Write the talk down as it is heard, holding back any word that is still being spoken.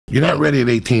You're not ready at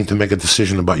 18 to make a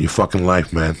decision about your fucking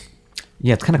life, man.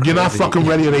 Yeah, it's kind of crazy. You're not fucking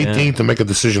ready at 18 to make a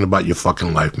decision about your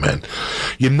fucking life, man.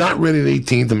 You're not ready at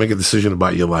 18 to make a decision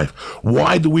about your life.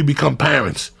 Why do we become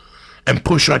parents and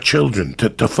push our children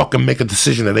to fucking make a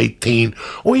decision at 18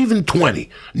 or even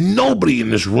 20? Nobody in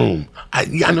this room, I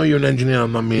know you're an engineer,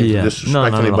 I'm not meaning to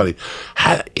disrespect anybody.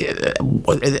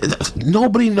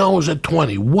 Nobody knows at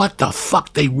 20 what the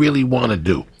fuck they really want to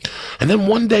do. And then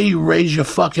one day you raise your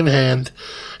fucking hand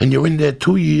and you're in there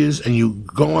 2 years and you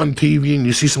go on TV and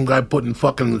you see some guy putting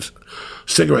fucking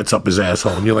cigarettes up his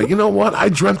asshole and you're like, you know what? I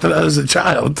dreamt of that as a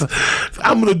child.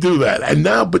 I'm going to do that. And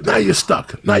now, but now you're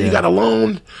stuck. Now you got a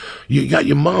loan. You got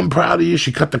your mom proud of you.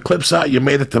 She cut the clips out. You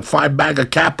made it to 5-bagger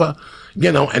Kappa,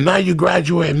 you know, and now you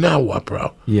graduate. And now what,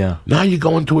 bro? Yeah. Now you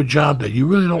go into a job that you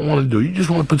really don't want to do. You just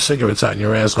want to put cigarettes out in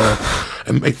your asshole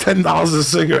and make $10 a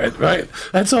cigarette, right?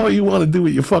 That's all you want to do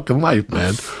with your fucking life,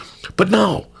 man. But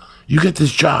no, you get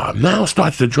this job. Now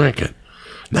starts the drinking.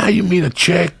 Now you meet a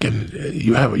chick and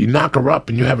you knock her up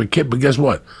and you have a kid, but guess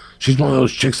what? She's one of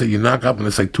those chicks that you knock up and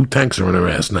it's like 2 tanks are in her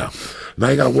ass now. Now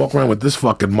you gotta walk around with this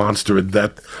fucking monster of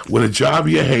death, with a job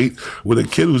you hate, with a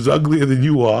kid who's uglier than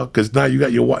you are, because now you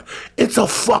got your wife. It's a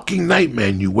fucking nightmare.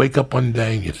 And you wake up one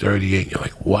day and you're 38 and you're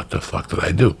like, what the fuck did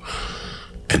I do?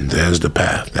 And there's the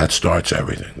path. That starts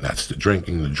everything. That's the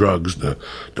drinking, the drugs, the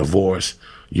divorce.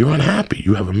 You're unhappy.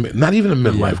 You have not even a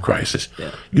midlife crisis.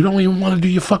 Yeah. You don't even want to do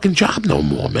your fucking job no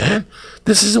more, man.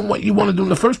 This isn't what you want to do in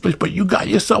the first place, but you got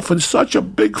yourself in such a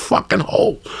big fucking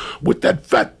hole with that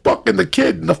fat fuck and the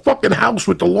kid and the fucking house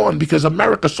with the lawn because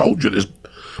America sold you this.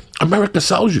 America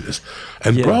sells you this.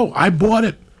 And bro, I bought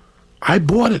it. I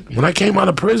bought it. When I came out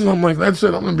of prison, I'm like, that's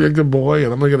it. I'm going to be a good boy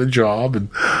and I'm going to get a job and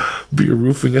be a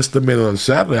roofing estimator. On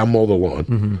Saturday, I mow the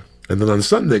lawn. And then on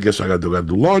Sunday, guess what I got to do? I got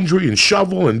to do laundry and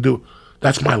shovel and do...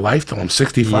 That's my life till I'm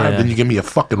 65. Yeah. Then you give me a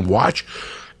fucking watch.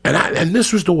 And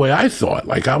this was the way I thought.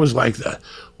 Like, I was like,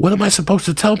 what am I supposed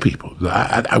to tell people?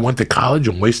 I went to college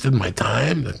and wasted my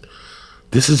time? That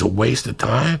this is a waste of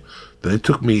time? That it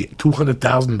took me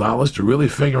 $200,000 to really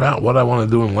figure out what I want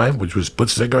to do in life, which was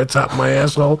put cigarettes out my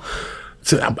asshole?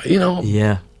 So, you know,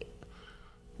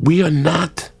 we're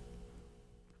not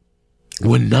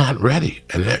ready.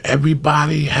 And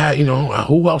everybody had, you know,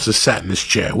 who else has sat in this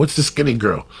chair? What's the skinny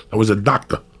girl? That was a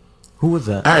doctor. Who was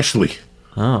that? Ashley.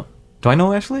 Oh. Do I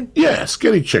know Ashley? Yeah,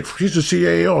 skinny chick. She's a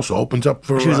CA also. Opens up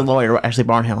for... She was a lawyer, Ashley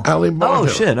Barnhill. Oh,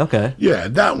 shit, okay. Yeah,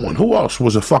 that one. Who else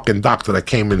was a fucking doctor that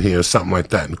came in here or something like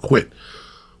that and quit?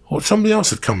 Or somebody else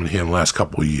had come in here in the last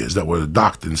couple of years that was a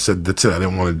doctor and said, that's it, I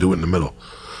didn't want to do it in the middle.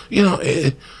 You know,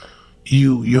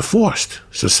 you're forced.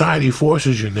 Society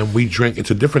forces you, and then we drink.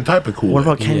 It's a different type of Kool-Aid. What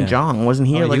about Ken Jeong? Wasn't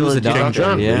he? He was a doctor. Ken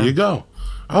Jeong, there you go.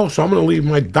 Oh, so I'm going to leave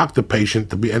my doctor patient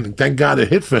to be, and thank God it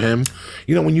hit for him.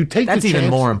 You know, when you take that's the chance,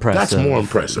 even more impressive. That's more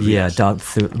impressive. Yeah,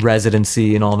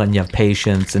 residency and all that, and you have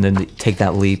patience, and then take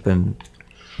that leap, and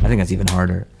I think that's even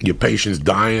harder. Your patient's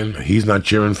dying. He's not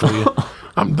cheering for you.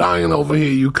 I'm dying over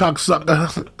here, you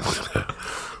cocksucker.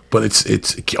 But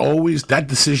it's always that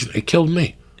decision. It killed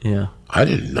me. Yeah. I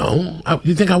didn't know.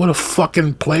 You think I would have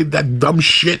fucking played that dumb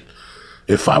shit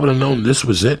if I would have known this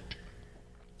was it?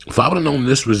 If I would have known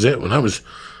this was it when I was...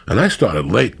 And I started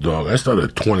late, dog. I started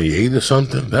at 28 or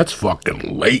something. That's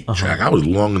fucking late, Jack. I was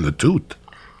long in the tooth.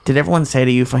 Did everyone say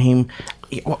to you, Fahim,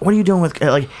 what are you doing with...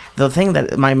 Like, the thing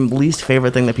that... My least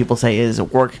favorite thing that people say is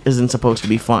work isn't supposed to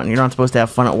be fun. You're not supposed to have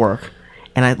fun at work.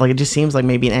 And it just seems like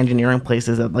maybe in engineering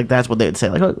places that, like, that's what they would say.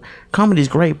 Like, oh, comedy's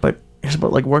great, but...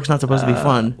 Like, work's not supposed to be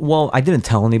fun. Well, I didn't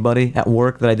tell anybody at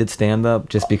work that I did stand-up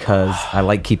just because I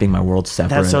like keeping my world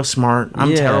separate. That's so smart.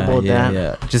 I'm terrible at that.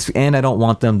 Yeah. And I don't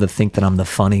want them to think that I'm the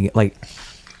funny... Like,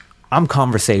 I'm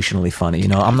conversationally funny, you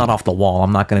know? I'm not off the wall.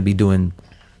 I'm not going to be doing...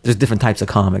 There's different types of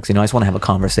comics, you know? I just want to have a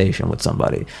conversation with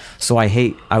somebody. So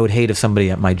I would hate if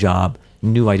somebody at my job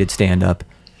knew I did stand-up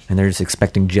and they're just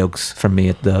expecting jokes from me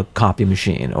at the copy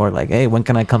machine, or like, hey, when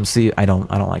can I come see you? I don't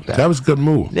like that. That was a good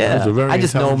move. Yeah, that was a very I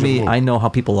just know me. Move. I know how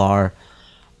people are,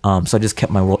 so I just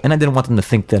kept my world, and I didn't want them to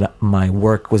think that my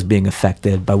work was being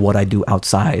affected by what I do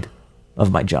outside of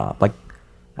my job. Like,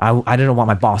 I didn't want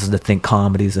my bosses to think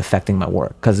comedy is affecting my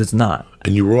work, because it's not.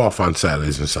 And you were off on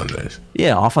Saturdays and Sundays.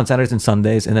 Yeah, off on Saturdays and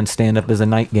Sundays, and then stand up is a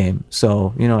night game.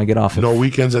 So you know, I get off. No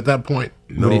weekends at that point.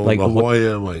 No, like La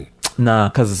Jolla, like. Nah,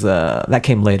 because that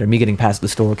came later. Me getting past the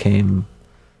store came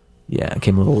a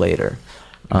little later.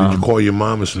 Did you call your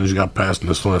mom as soon as you got past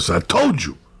the store and said, I told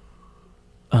you?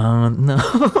 No.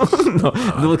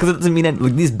 No, because it doesn't mean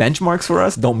like, these benchmarks for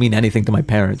us don't mean anything to my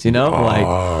parents, you know?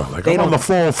 Like I'm on the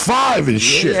 405 and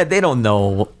shit. Yeah, they don't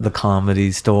know the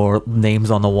Comedy Store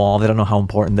names on the wall. They don't know how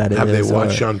important that is. Have they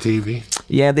watched on TV?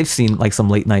 Yeah, they've seen like some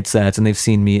late night sets, and they've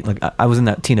seen me. Like I was in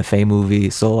that Tina Fey movie,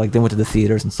 so like they went to the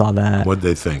theaters and saw that. What'd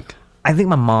they think? I think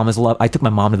my mom is love. I took my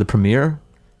mom to the premiere.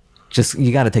 Just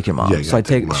you got to take your mom. Yeah, you so I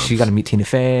gotta take take. moms. She got to meet Tina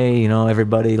Fey. You know,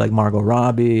 everybody like Margot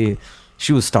Robbie.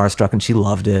 She was starstruck and she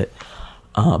loved it.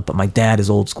 But my dad is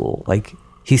old school. Like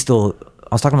he still.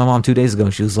 I was talking to my mom 2 days ago,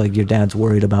 and she was like, "Your dad's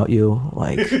worried about you.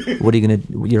 Like, what are you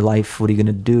gonna? Your life? What are you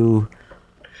gonna do?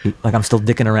 Like, I'm still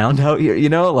dicking around out here. You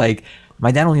know, like." My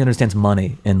dad only understands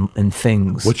money and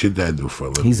things. What's your dad do for a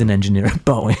living? He's an engineer at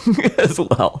Boeing as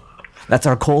well. That's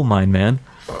our coal mine, man.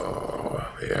 Oh,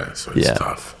 yeah, so it's Yeah.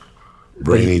 tough.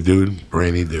 Brainy dude.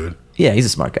 Yeah, he's a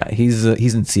smart guy. He's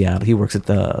in Seattle. He works at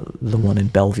the one in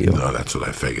Bellevue. No, that's what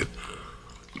I figured.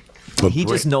 But He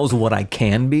just knows what I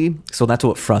can be, so that's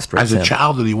what frustrates as a him.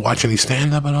 child, did he watch any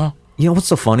stand-up at all? You know what's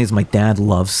so funny is my dad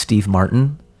loves Steve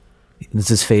Martin. It's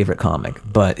his favorite comic,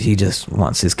 but he just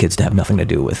wants his kids to have nothing to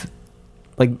do with.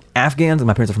 Like Afghans, and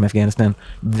my parents are from Afghanistan,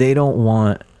 they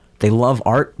love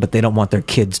art, but they don't want their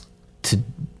kids to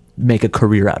make a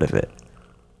career out of it.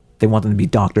 They want them to be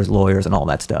doctors, lawyers, and all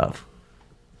that stuff.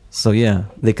 So yeah,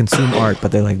 they consume art,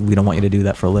 but they're like, we don't want you to do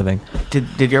that for a living.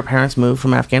 Did your parents move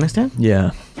from Afghanistan?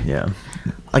 Yeah.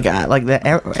 Like that.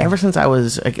 Ever since I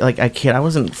was like a kid, I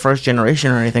wasn't first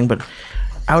generation or anything, but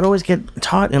I would always get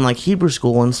taught in like Hebrew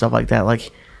school and stuff like that.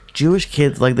 Like Jewish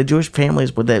kids, like the Jewish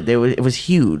families, it was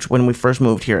huge when we first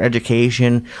moved here.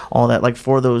 Education, all that, like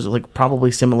for those like probably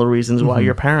similar reasons why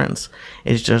your parents.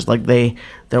 It's just like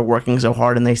they're working so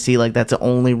hard and they see like that's the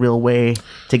only real way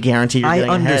to guarantee you're getting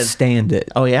ahead. I understand it.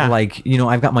 Oh yeah, like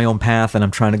I've got my own path and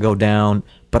I'm trying to go down,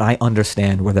 but I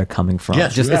understand where they're coming from.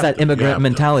 Yes, just you it's have that to. immigrant You have to.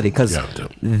 mentality because You have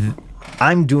to.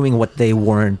 I'm doing what they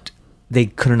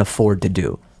couldn't afford to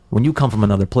do. When you come from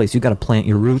another place, you got to plant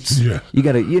your roots. Yeah.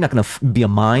 You're not going to be a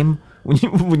mime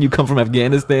when you come from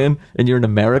Afghanistan and you're in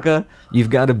America. You've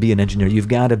got to be an engineer. You've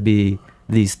got to be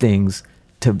these things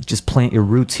to just plant your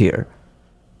roots here.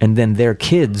 And then their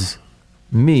kids,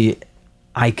 me,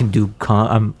 I can do.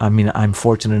 I'm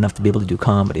fortunate enough to be able to do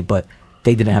comedy, but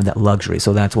they didn't have that luxury,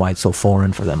 so that's why it's so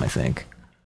foreign for them, I think.